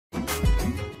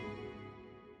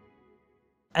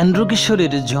Andro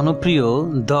কিশোরের জনপ্রিয়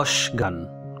 10 গান।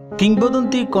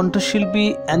 কিংবদন্তি কণ্ঠশিল্পী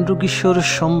অ্যান্ড্রো কিশোর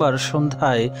সোমবার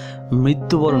সন্ধ্যায়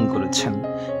মৃত্যুবরণ করেছেন।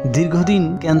 দীর্ঘদিন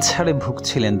ক্যান্সারে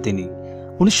ভুগছিলেন তিনি।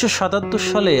 1977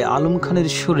 সালে আলম খানের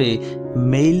সুরে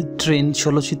মেইল ট্রেন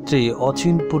চলচ্চিত্রে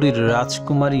অচিনপুরীর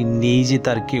রাজকুমারী নেই যে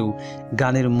তার কেউ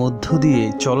গানের মধ্য দিয়ে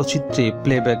চলচ্চিত্রে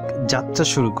প্লেব্যাক যাত্রা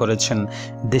শুরু করেছেন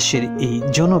দেশের এই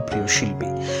জনপ্রিয় শিল্পী।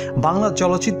 বাংলা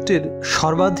চলচ্চিত্রের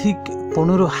সর্বাধিক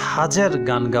 15,000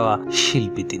 গান গাওয়া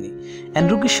শিল্পী তিনি।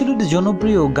 অ্যান্ড্রো কিশোরের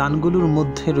জনপ্রিয় গানগুলোর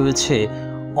মধ্যে রয়েছে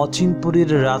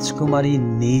অচিনপুরীর রাজকুমারী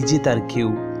নেই যে তার কেউ,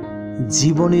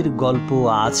 জীবনের গল্প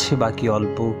আছে বাকি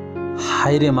অল্প,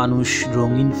 হায়রে মানুষ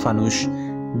রঙিন ফানুষ,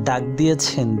 ডাক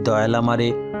দিয়েছেন দয়াল আমারে,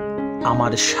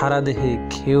 আমার সারা দেহে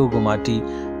খেয়েও গো মাটি,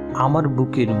 আমার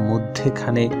বুকের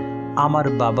মধ্যেখানে, আমার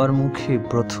বাবার মুখে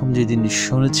প্রথম যেদিন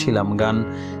শুনেছিলাম গান,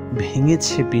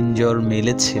 ভেঙেছে পিঞ্জর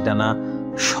মেলেছে ডানা,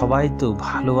 সবাই তো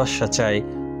ভালোবাসা চায়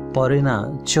পরে না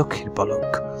চোখের পলক।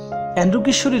 অ্যান্ড্রো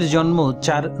কিশোরের জন্ম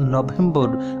 4 নভেম্বর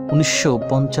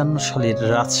 1955 সালের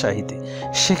রাজশাহীতে।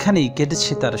 সেখানেই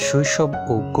কেটেছে তার শৈশব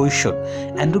ও কৈশোর।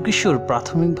 অ্যান্ড্রো কিশোর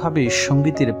প্রাথমিকভাবে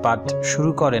সঙ্গীতের পাঠ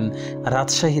শুরু করেন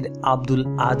রাজশাহীর আব্দুল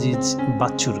আজিজ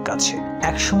বাচ্চুর কাছে।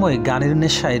 একসময় গানের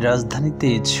নেশায় রাজধানীতে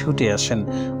ছুটে আসেন।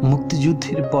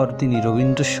 মুক্তিযুদ্ধের পর তিনি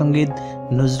রবীন্দ্রসঙ্গীত,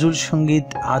 নজরুল সঙ্গীত,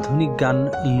 আধুনিক গান,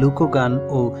 লোকগান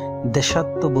ও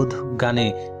দেশাত্মবোধক গানে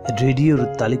রেডিওর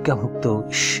তালিকাভুক্ত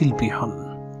শিল্পী হন।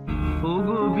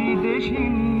 বিদেশি